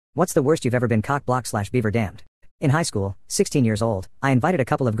What's the worst you've ever been cock-blocked/beaver damned? In high school, 16 years old, I invited a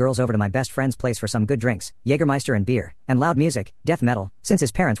couple of girls over to my best friend's place for some good drinks, Jägermeister and beer, and loud music, death metal, since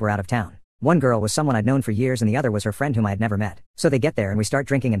his parents were out of town. One girl was someone I'd known for years and the other was her friend whom I had never met. So they get there and we start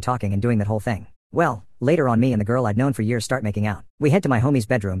drinking and talking and doing that whole thing. Well, later on me and the girl I'd known for years start making out. We head to my homie's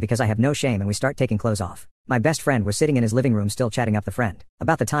bedroom because I have no shame and we start taking clothes off. My best friend was sitting in his living room still chatting up the friend.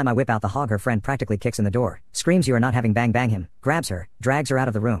 About the time I whip out the hog, her friend practically kicks in the door, screams you are not having bang him, grabs her, drags her out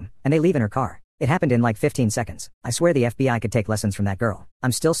of the room, and they leave in her car. It happened in like 15 seconds. I swear the FBI could take lessons from that girl.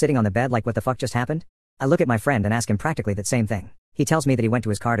 I'm still sitting on the bed like what the fuck just happened? I look at my friend and ask him practically that same thing. He tells me that he went to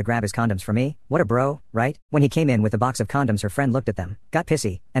his car to grab his condoms for me. What a bro, right? When he came in with the box of condoms, her friend looked at them, got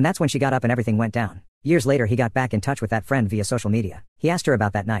pissy, and that's when she got up and everything went down. Years later he got back in touch with that friend via social media. He asked her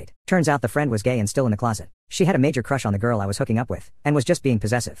about that night. Turns out the friend was gay and still in the closet. She had a major crush on the girl I was hooking up with, and was just being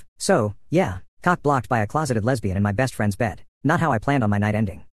possessive. So, yeah, cock blocked by a closeted lesbian in my best friend's bed. Not how I planned on my night ending.